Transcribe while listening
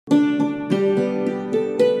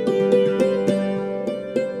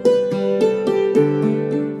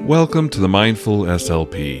Welcome to the Mindful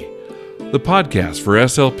SLP, the podcast for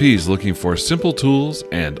SLPs looking for simple tools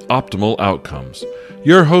and optimal outcomes.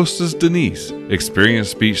 Your host is Denise,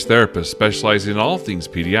 experienced speech therapist specializing in all things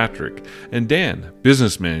pediatric, and Dan,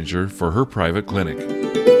 business manager for her private clinic.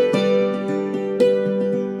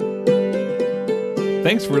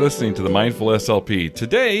 Thanks for listening to the Mindful SLP.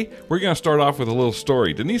 Today, we're going to start off with a little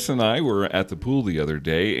story. Denise and I were at the pool the other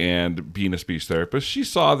day, and being a speech therapist, she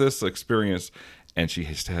saw this experience and she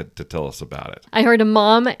had to tell us about it. I heard a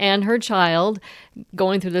mom and her child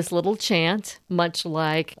going through this little chant, much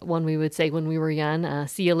like one we would say when we were young,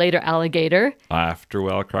 see you later, alligator. After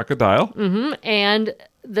well, crocodile. And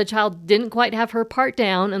the child didn't quite have her part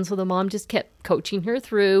down, and so the mom just kept coaching her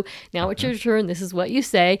through. Now it's your turn, this is what you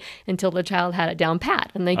say, until the child had it down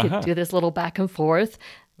pat. And they could do this little back and forth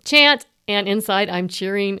chant. And inside, I'm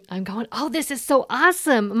cheering. I'm going, oh, this is so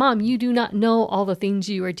awesome. Mom, you do not know all the things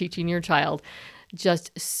you are teaching your child.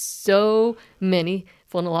 Just so many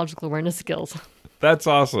phonological awareness skills. That's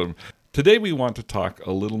awesome. Today we want to talk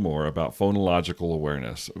a little more about phonological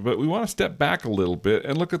awareness, but we want to step back a little bit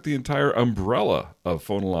and look at the entire umbrella of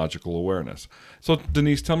phonological awareness. So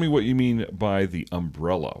Denise, tell me what you mean by the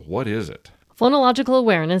umbrella. What is it? Phonological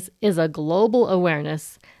awareness is a global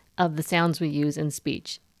awareness of the sounds we use in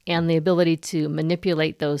speech and the ability to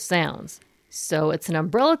manipulate those sounds. So it's an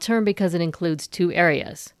umbrella term because it includes two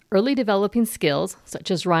areas: early developing skills,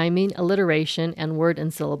 such as rhyming, alliteration, and word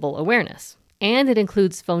and syllable awareness. And it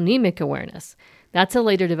includes phonemic awareness. That's a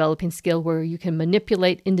later developing skill where you can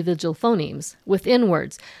manipulate individual phonemes within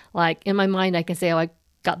words. Like in my mind, I can say, oh, I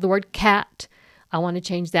got the word cat. I want to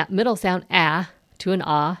change that middle sound, ah, to an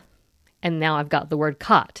ah. And now I've got the word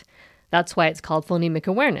caught. That's why it's called phonemic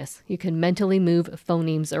awareness. You can mentally move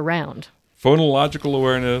phonemes around. Phonological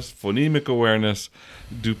awareness, phonemic awareness.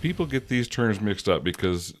 Do people get these terms mixed up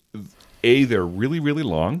because A, they're really, really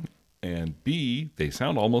long, and B, they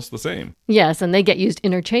sound almost the same? Yes, and they get used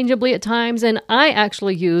interchangeably at times, and I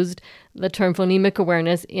actually used the term phonemic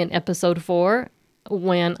awareness in episode 4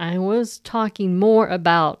 when I was talking more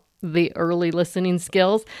about the early listening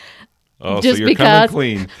skills. Oh, just so you're coming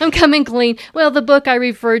clean. I'm coming clean. Well, the book I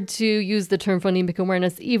referred to used the term phonemic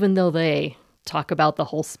awareness, even though they talk about the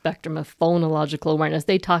whole spectrum of phonological awareness.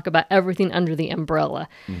 They talk about everything under the umbrella.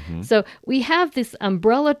 So we have this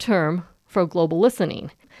umbrella term for global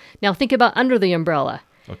listening. Now think about under the umbrella.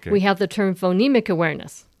 Okay. We have the term phonemic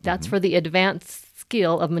awareness. That's for the advanced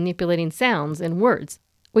skill of manipulating sounds in words.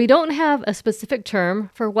 We don't have a specific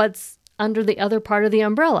term for what's under the other part of the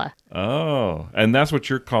umbrella. Oh, and that's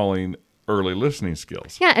what you're calling early listening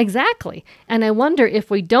skills. Yeah, exactly. And I wonder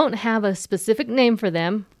if we don't have a specific name for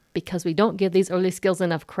them because we don't give these early skills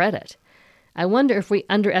enough credit. I wonder if we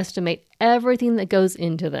underestimate everything that goes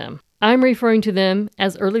into them. I'm referring to them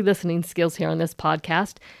as early listening skills here on this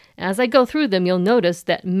podcast. As I go through them, you'll notice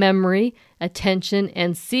that memory, attention,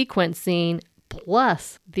 and sequencing,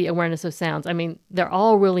 plus the awareness of sounds, they're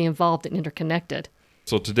all really involved and interconnected.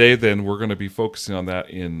 So today, then, we're going to be focusing on that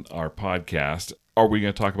in our podcast. Are we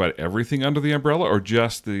going to talk about everything under the umbrella or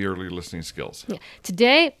just the early listening skills? Yeah.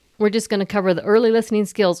 Today, we're just going to cover the early listening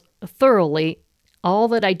skills thoroughly, all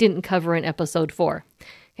that I didn't cover in episode 4.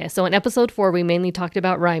 Okay, so in episode 4, we mainly talked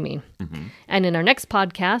about rhyming. And in our next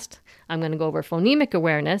podcast, I'm going to go over phonemic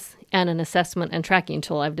awareness and an assessment and tracking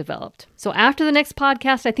tool I've developed. So after the next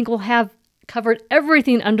podcast, I think we'll have covered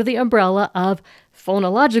everything under the umbrella of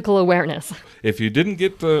phonological awareness. If you didn't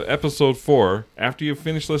get to episode 4, after you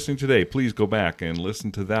finish listening today, please go back and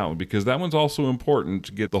listen to that one, because that one's also important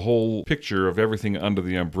to get the whole picture of everything under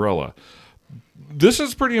the umbrella. This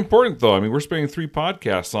is pretty important, though. We're spending 3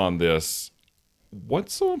 podcasts on this.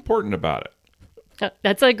 What's so important about it?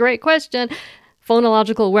 That's a great question.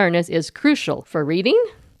 Phonological awareness is crucial for reading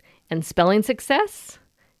and spelling success,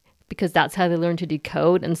 because that's how they learn to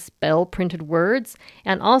decode and spell printed words.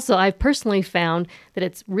 And also, I've personally found that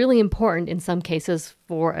it's really important in some cases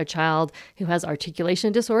for a child who has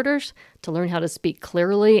articulation disorders to learn how to speak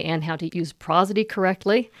clearly and how to use prosody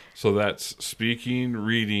correctly. So that's speaking,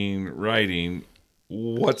 reading, writing.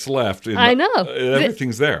 What's left? I know.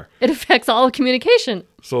 Everything's there. It affects all of communication.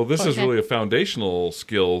 So this is really a foundational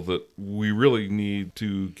skill that we really need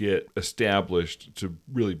to get established to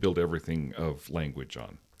really build everything of language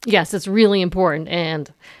on. Yes, it's really important,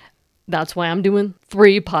 and that's why I'm doing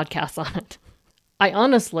 3 podcasts on it. I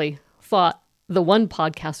honestly thought the 1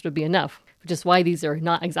 podcast would be enough, which is why these are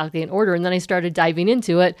not exactly in order. And then I started diving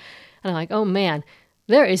into it, and I'm like, oh man,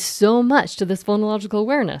 there is so much to this phonological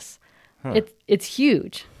awareness. It's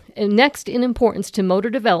huge. And next in importance to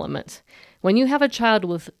motor development, when you have a child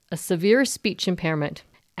with a severe speech impairment,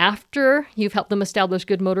 after you've helped them establish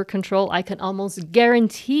good motor control, I can almost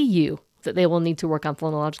guarantee you that they will need to work on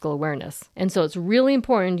phonological awareness. And so it's really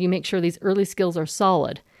important you make sure these early skills are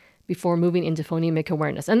solid before moving into phonemic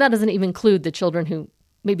awareness. And that doesn't even include the children who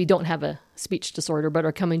maybe don't have a speech disorder but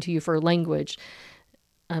are coming to you for language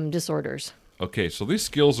disorders. Okay, so these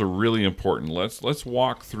skills are really important. Let's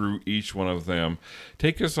walk through each one of them.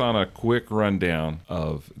 Take us on a quick rundown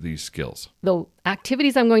of these skills. The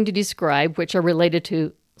activities I'm going to describe, which are related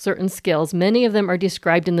to certain skills, many of them are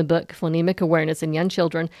described in the book Phonemic Awareness in Young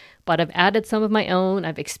Children, but I've added some of my own.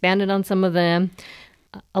 I've expanded on some of them.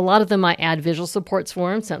 A lot of them I add visual supports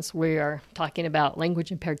for them, since we are talking about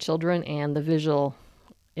language impaired children and the visual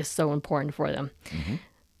is so important for them. Mm-hmm.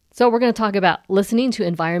 So we're going to talk about listening to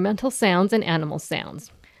environmental sounds and animal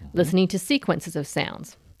sounds, listening to sequences of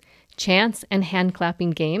sounds, chants and hand clapping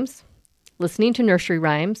games, listening to nursery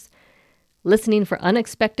rhymes, listening for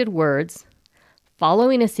unexpected words,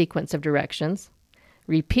 following a sequence of directions,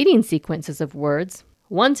 repeating sequences of words,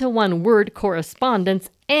 one-to-one word correspondence,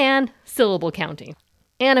 and syllable counting.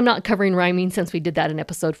 And I'm not covering rhyming since we did that in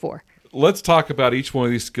episode 4. Let's talk about each one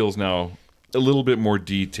of these skills now a little bit more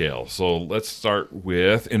detail. So let's start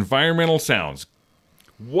with environmental sounds.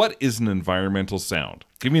 What is an environmental sound?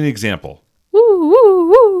 Give me an example. Woo, woo,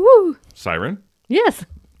 woo, woo. Siren? Yes.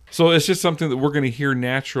 So it's just something that we're going to hear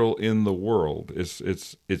natural in the world. It's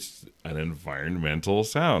an environmental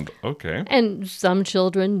sound. Okay. And some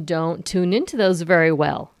children don't tune into those very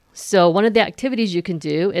well. So one of the activities you can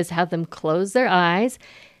do is have them close their eyes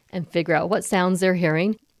and figure out what sounds they're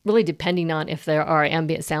hearing. Really depending on if there are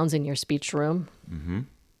ambient sounds in your speech room. Mm-hmm.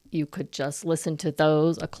 You could just listen to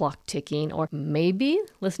those, a clock ticking, or maybe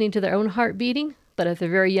listening to their own heart beating. But if they're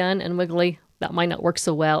very young and wiggly, that might not work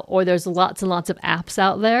so well. Or there's lots and lots of apps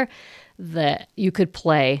out there that you could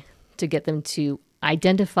play to get them to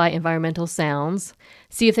identify environmental sounds,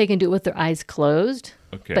 see if they can do it with their eyes closed.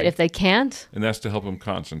 Okay. But if they can't... And that's to help them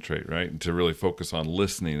concentrate, right? And to really focus on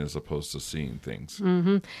listening as opposed to seeing things.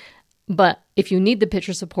 Mm-hmm. But if you need the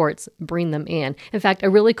picture supports, bring them in. In fact, a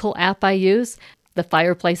really cool app I use, the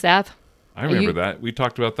Fireplace app. I remember that. We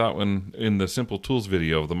talked about that one in the Simple Tools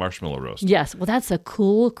video of the marshmallow roast. Yes. Well, that's a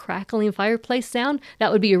cool crackling fireplace sound.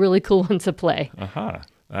 That would be a really cool one to play. Aha.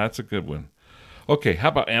 That's a good one. Okay, how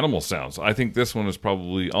about animal sounds? I think this one is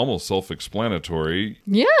probably almost self-explanatory.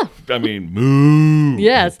 Yeah. I mean, moo.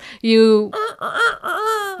 Yes. You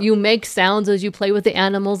make sounds as you play with the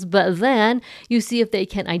animals, but then you see if they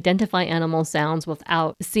can identify animal sounds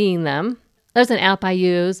without seeing them. There's an app I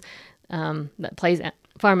use that plays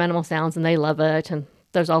farm animal sounds, and they love it, and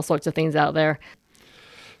there's all sorts of things out there.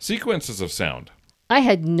 Sequences of sound. I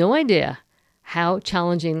had no idea how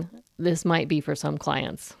challenging this might be for some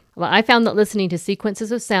clients. Well, I found that listening to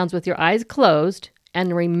sequences of sounds with your eyes closed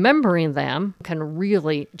and remembering them can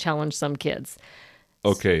really challenge some kids.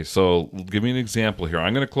 Okay, so give me an example here.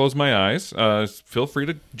 I'm going to close my eyes. Feel free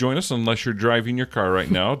to join us unless you're driving your car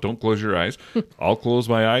right now. Don't close your eyes. I'll close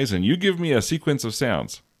my eyes, and you give me a sequence of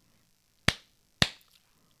sounds.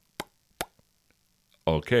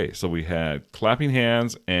 Okay, so we had clapping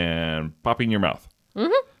hands and popping your mouth.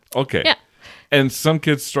 Mm-hmm. Okay. Yeah. And some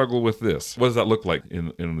kids struggle with this. What does that look like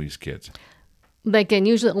in these kids? They can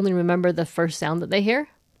usually only remember the first sound that they hear.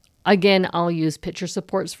 Again, I'll use picture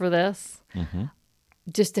supports for this,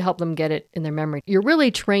 just to help them get it in their memory. You're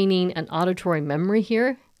really training an auditory memory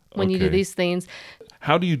here when you do these things.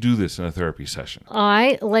 How do you do this in a therapy session?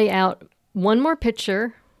 I lay out one more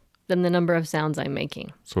picture than the number of sounds I'm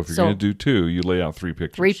making. So if you're going to do 2, you lay out 3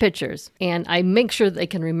 pictures. 3 pictures. And I make sure they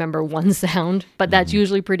can remember one sound, but that's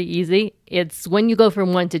usually pretty easy. It's when you go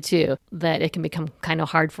from 1 to 2 that it can become kind of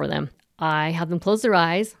hard for them. I have them close their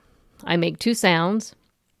eyes. I make 2 sounds.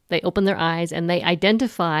 They open their eyes and they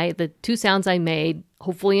identify the 2 sounds I made,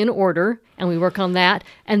 hopefully in order, and we work on that.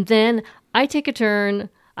 And then I take a turn.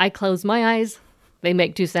 I close my eyes. They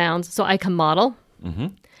make 2 sounds. So I can model. Mm-hmm.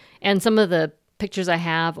 And some of the pictures I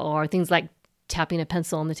have are things like tapping a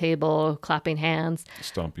pencil on the table, clapping hands,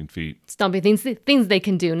 stomping feet, stomping things they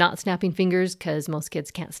can do, not snapping fingers because most kids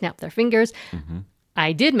can't snap their fingers. Mm-hmm.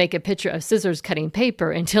 I did make a picture of scissors cutting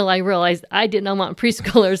paper until I realized I did not want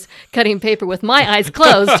preschoolers cutting paper with my eyes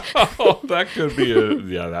closed. Oh, that could be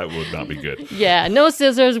that would not be good. Yeah, no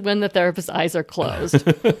scissors when the therapist's eyes are closed.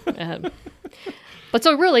 But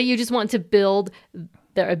so really, you just want to build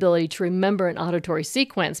their ability to remember an auditory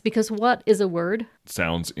sequence, because what is a word?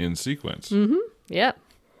 Sounds in sequence. Mm-hmm. Yep.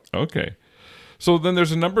 Okay. So then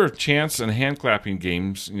there's a number of chants and hand clapping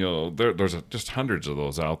games. You know, there's just hundreds of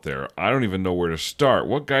those out there. I don't even know where to start.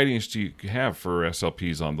 What guidance do you have for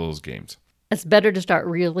SLPs on those games? It's better to start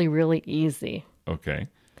really, really easy. Okay.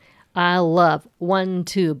 I love 1,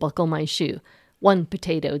 2, buckle my shoe. 1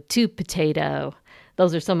 potato, 2 potato.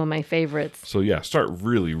 Those are some of my favorites. So yeah, start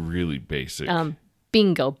really, really basic.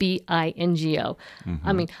 Bingo, B-I-N-G-O.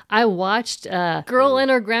 I mean, I watched a girl and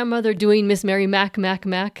her grandmother doing Miss Mary Mac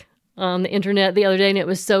on the internet the other day, and it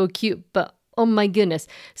was so cute, but oh my goodness,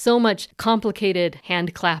 so much complicated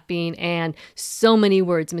hand clapping and so many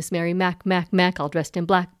words. Miss Mary Mac, all dressed in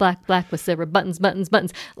black, with silver buttons.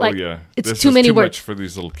 Like, oh yeah, it's this too is many too words much for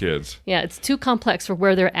these little kids. Yeah, it's too complex for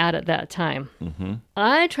where they're at that time.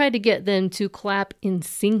 I tried to get them to clap in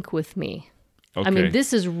sync with me. Okay. I mean,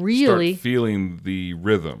 this is really... Start feeling the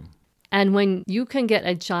rhythm. And when you can get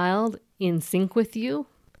a child in sync with you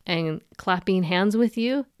and clapping hands with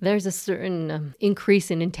you, there's a certain increase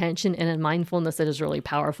in intention and in mindfulness that is really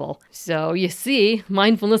powerful. So you see,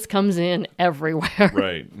 mindfulness comes in everywhere.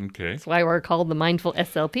 Right, okay. That's why we're called the Mindful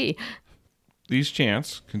SLP. These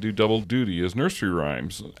chants can do double duty as nursery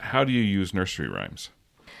rhymes. How do you use nursery rhymes?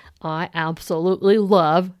 I absolutely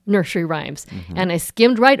love nursery rhymes. And I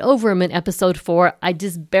skimmed right over them in episode 4. I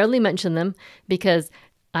just barely mentioned them because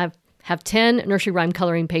I have 10 nursery rhyme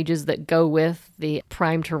coloring pages that go with the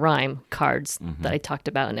Prime to Rhyme cards that I talked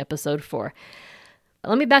about in episode 4.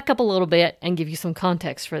 Let me back up a little bit and give you some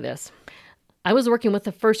context for this. I was working with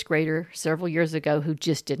a first grader several years ago who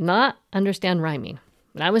just did not understand rhyming.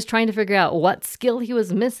 And I was trying to figure out what skill he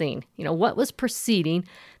was missing, what was preceding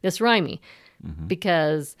this rhyming.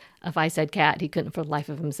 Because if I said cat, he couldn't for the life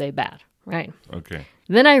of him say bat, right? Okay.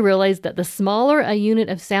 Then I realized that the smaller a unit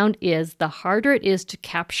of sound is, the harder it is to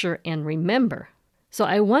capture and remember. So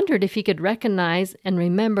I wondered if he could recognize and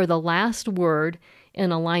remember the last word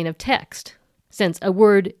in a line of text, since a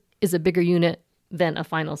word is a bigger unit than a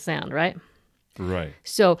final sound, right? Right.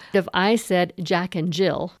 So if I said Jack and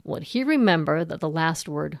Jill, would he remember that the last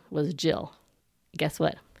word was Jill? Guess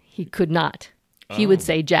what? He could not. He would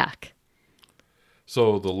say Jack.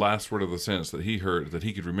 So the last word of the sentence that he heard, that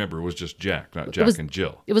he could remember, was just Jack, not Jack and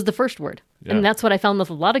Jill. It was the first word. Yeah. And that's what I found with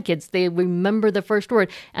a lot of kids. They remember the first word.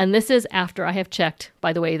 And this is after I have checked,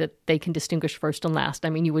 by the way, that they can distinguish first and last. I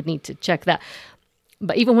mean, you would need to check that.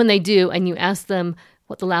 But even when they do, and you ask them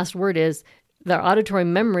what the last word is, their auditory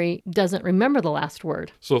memory doesn't remember the last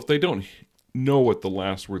word. So if they don't know what the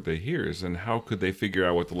last word they hear is, then how could they figure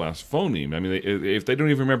out what the last phoneme? I mean, if they don't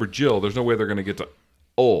even remember Jill, there's no way they're going to get to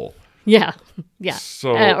ol. Yeah.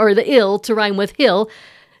 So, or the ill to rhyme with hill.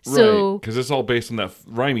 So, right, because it's all based on that,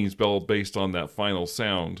 rhyming spell based on that final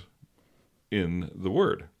sound in the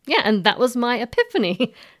word. Yeah, and that was my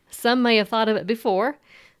epiphany. Some may have thought of it before,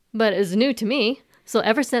 but it's new to me. So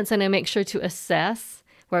ever since then, I make sure to assess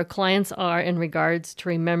where clients are in regards to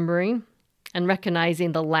remembering and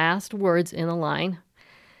recognizing the last words in a line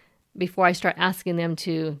before I start asking them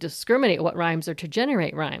to discriminate what rhymes or to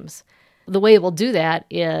generate rhymes. The way we'll do that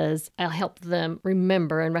is I'll help them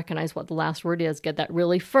remember and recognize what the last word is, get that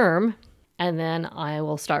really firm, and then I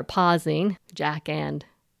will start pausing, Jack and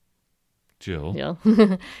Jill.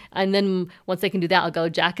 And then once they can do that, I'll go,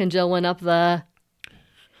 Jack and Jill went up the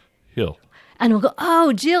hill. And we'll go,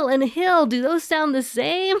 oh, Jill and Hill, do those sound the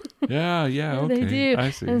same? Yeah, okay. They do.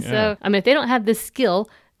 I see. And so, I mean, if they don't have this skill,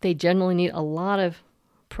 they generally need a lot of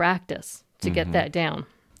practice to get that down.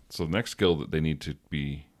 So the next skill that they need to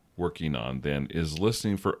be working on then is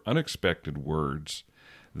listening for unexpected words.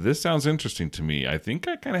 This sounds interesting to me. I think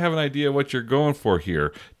I kind of have an idea what you're going for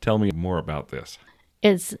here. Tell me more about this.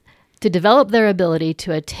 It's to develop their ability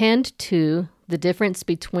to attend to the difference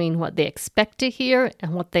between what they expect to hear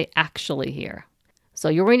and what they actually hear. So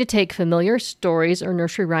you're going to take familiar stories or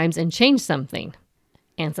nursery rhymes and change something.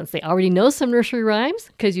 And since they already know some nursery rhymes,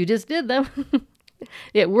 because you just did them,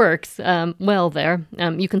 it works well there.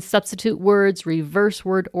 You can substitute words, reverse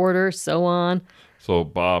word order, so on. So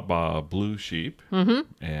Ba Blue Sheep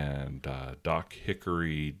and Doc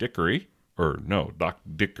Hickory Dickory, or no, Doc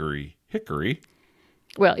Dickory Hickory.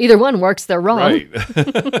 Well, either one works, they're wrong. Right.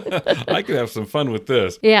 I could have some fun with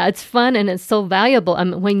this. Yeah, it's fun and it's so valuable.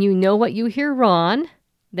 When you know what you hear wrong,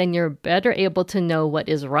 then you're better able to know what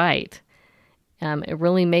is right. It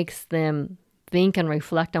really makes them think and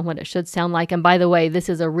reflect on what it should sound like. And by the way, this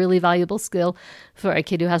is a really valuable skill for a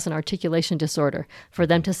kid who has an articulation disorder. For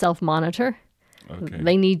them to self-monitor,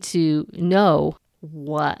 they need to know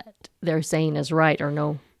what they're saying is right or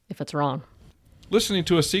know if it's wrong. Listening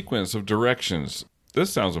to a sequence of directions. This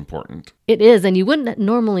sounds important. It is, and you wouldn't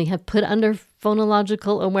normally have put under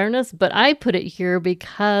phonological awareness, but I put it here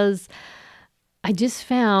because I just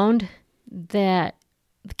found that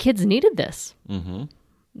the kids needed this. Mm-hmm.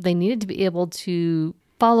 They needed to be able to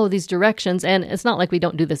follow these directions, and it's not like we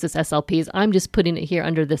don't do this as SLPs. I'm just putting it here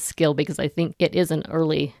under this skill because I think it is an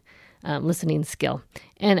early listening skill.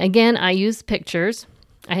 And again, I use pictures.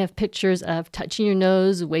 I have pictures of touching your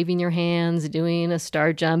nose, waving your hands, doing a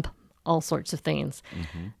star jump, all sorts of things.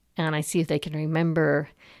 And I see if they can remember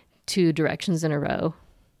 2 directions in a row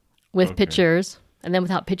with pictures. And then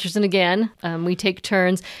without pictures, and again, we take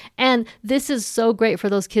turns. And this is so great for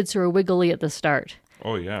those kids who are wiggly at the start.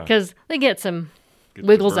 Oh, yeah. Because they get some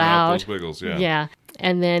wiggles out. Those wiggles, yeah. Yeah.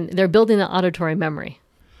 And then they're building the auditory memory.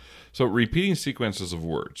 So repeating sequences of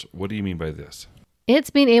words, what do you mean by this? It's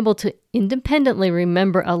being able to independently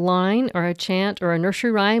remember a line or a chant or a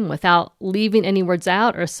nursery rhyme without leaving any words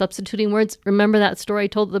out or substituting words. Remember that story I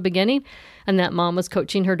told at the beginning? And that mom was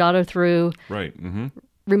coaching her daughter through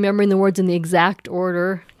remembering the words in the exact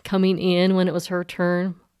order, coming in when it was her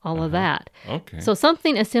turn, all of that. Okay. So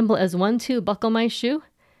something as simple as 1, 2, buckle my shoe,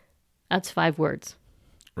 that's 5 words.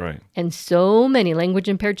 Right. And so many language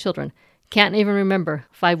impaired children can't even remember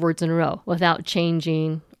 5 words in a row without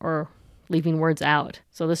changing or leaving words out.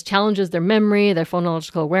 So this challenges their memory, their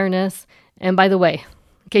phonological awareness. And by the way,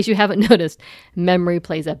 in case you haven't noticed, memory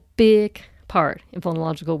plays a big part in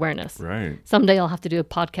phonological awareness. Right. Someday I'll have to do a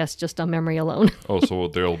podcast just on memory alone. Oh, so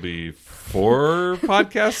there'll be 4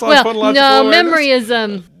 podcasts on Well, phonological no, awareness? memory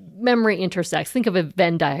is memory intersects. Think of a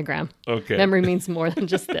Venn diagram. Okay. Memory means more than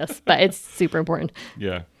just this, but it's super important.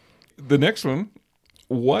 Yeah. The next one,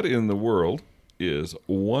 what in the world is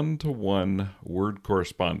one-to-one word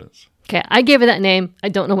correspondence? Okay, I gave it that name. I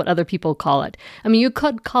don't know what other people call it. I mean, you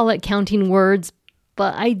could call it counting words,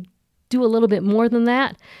 but I do a little bit more than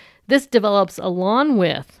that. This develops along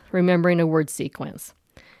with remembering a word sequence.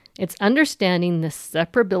 It's understanding the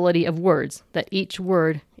separability of words, that each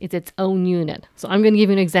word is its own unit. So I'm going to give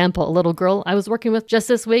you an example. A little girl I was working with just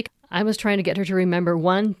this week, I was trying to get her to remember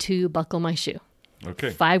 1, 2, buckle my shoe. Okay.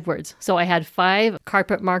 5 words. So I had 5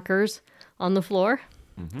 carpet markers on the floor,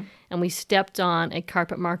 and we stepped on a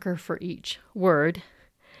carpet marker for each word.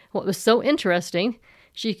 What was so interesting,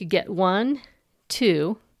 she could get 1,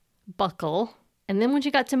 2, buckle, and then when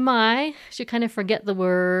she got to my, she'd kind of forget the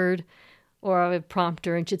word, or I would prompt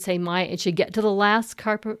her and she'd say my, and she'd get to the last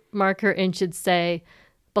carpet marker and she'd say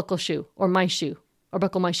buckle shoe, or my shoe, or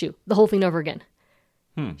buckle my shoe, the whole thing over again.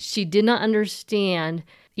 She did not understand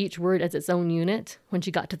each word as its own unit. When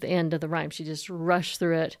she got to the end of the rhyme, she just rushed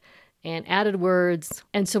through it and added words.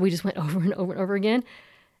 And so we just went over and over and over again.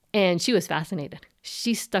 And she was fascinated.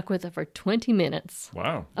 She stuck with it for 20 minutes.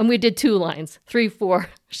 Wow. And we did 2 lines, 3, 4,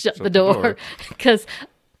 shut the door. Because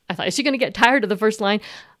I thought, is she going to get tired of the first line?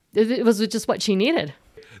 It was just what she needed.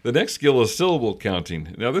 The next skill is syllable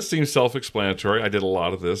counting. Now, this seems self-explanatory. I did a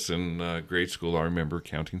lot of this in grade school. I remember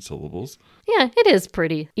counting syllables. Yeah, it is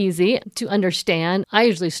pretty easy to understand. I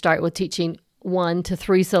usually start with teaching 1 to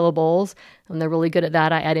 3 syllables, and they're really good at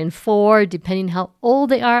that. I add in 4. Depending how old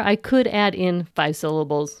they are, I could add in 5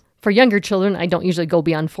 syllables. For younger children, I don't usually go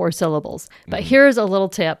beyond 4 syllables. But here's a little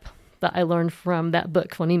tip that I learned from that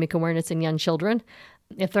book, Phonemic Awareness in Young Children.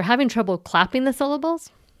 If they're having trouble clapping the syllables,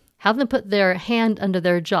 have them put their hand under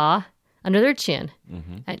their jaw, under their chin,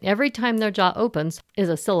 and every time their jaw opens is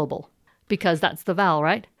a syllable, because that's the vowel,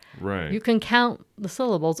 right? Right. You can count the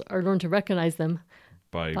syllables or learn to recognize them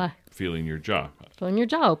By feeling your jaw. feeling your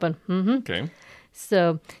jaw open. Okay.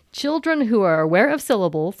 So children who are aware of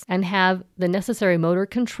syllables and have the necessary motor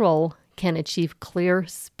control can achieve clear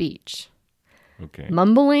speech. Okay.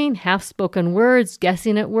 Mumbling, half-spoken words,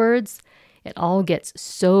 guessing at words, it all gets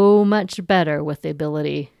so much better with the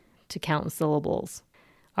ability to count syllables.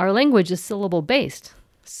 Our language is syllable-based,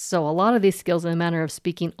 so a lot of these skills in a manner of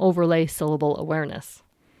speaking overlay syllable awareness.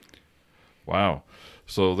 Wow.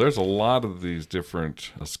 So there's a lot of these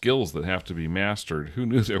different skills that have to be mastered. Who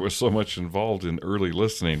knew there was so much involved in early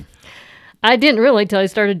listening? I didn't really till I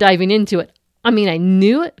started diving into it. I mean, I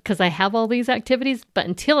knew it because I have all these activities, but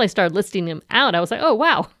until I started listing them out, I was like, oh,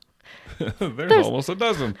 wow. There's almost a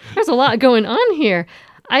dozen. There's a lot going on here.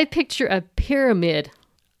 I picture a pyramid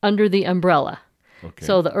under the umbrella. Okay.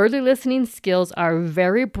 So the early listening skills are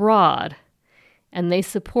very broad, and they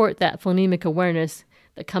support that phonemic awareness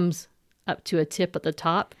that comes up to a tip at the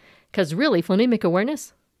top. Because really, phonemic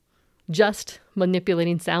awareness, just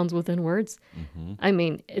manipulating sounds within words. I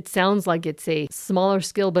mean, it sounds like it's a smaller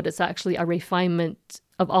skill, but it's actually a refinement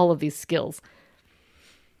of all of these skills.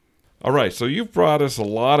 All right, so you've brought us a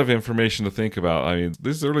lot of information to think about. I mean,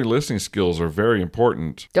 these early listening skills are very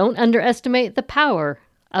important. Don't underestimate the power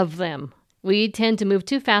of them. We tend to move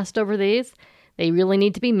too fast over these. They really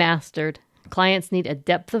need to be mastered. Clients need a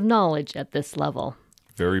depth of knowledge at this level.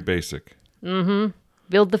 Very basic.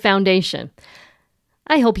 Build the foundation.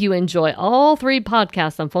 I hope you enjoy all 3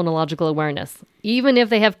 podcasts on phonological awareness, even if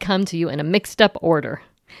they have come to you in a mixed-up order.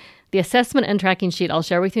 The assessment and tracking sheet I'll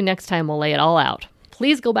share with you next time will lay it all out.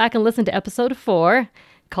 Please go back and listen to episode 4,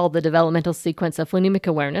 called The Developmental Sequence of Phonemic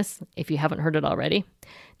Awareness, if you haven't heard it already.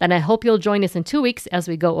 Then I hope you'll join us in 2 weeks as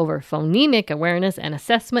we go over phonemic awareness and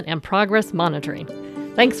assessment and progress monitoring.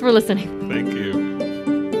 Thanks for listening. Thank you.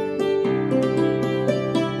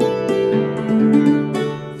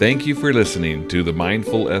 Thank you for listening to the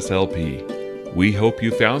Mindful SLP. We hope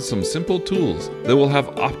you found some simple tools that will have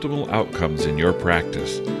optimal outcomes in your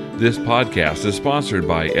practice. This podcast is sponsored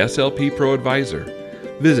by SLP Pro Advisor.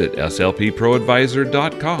 Visit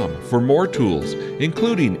slpproadvisor.com for more tools,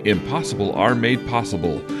 including Impossible R Made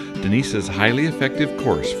Possible, Denise's highly effective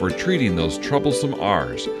course for treating those troublesome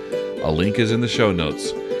R's. A link is in the show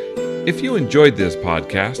notes. If you enjoyed this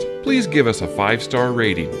podcast, please give us a 5-star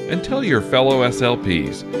rating and tell your fellow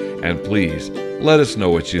SLPs. And please, let us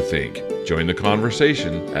know what you think. Join the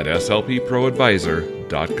conversation at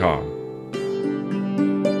slpproadvisor.com.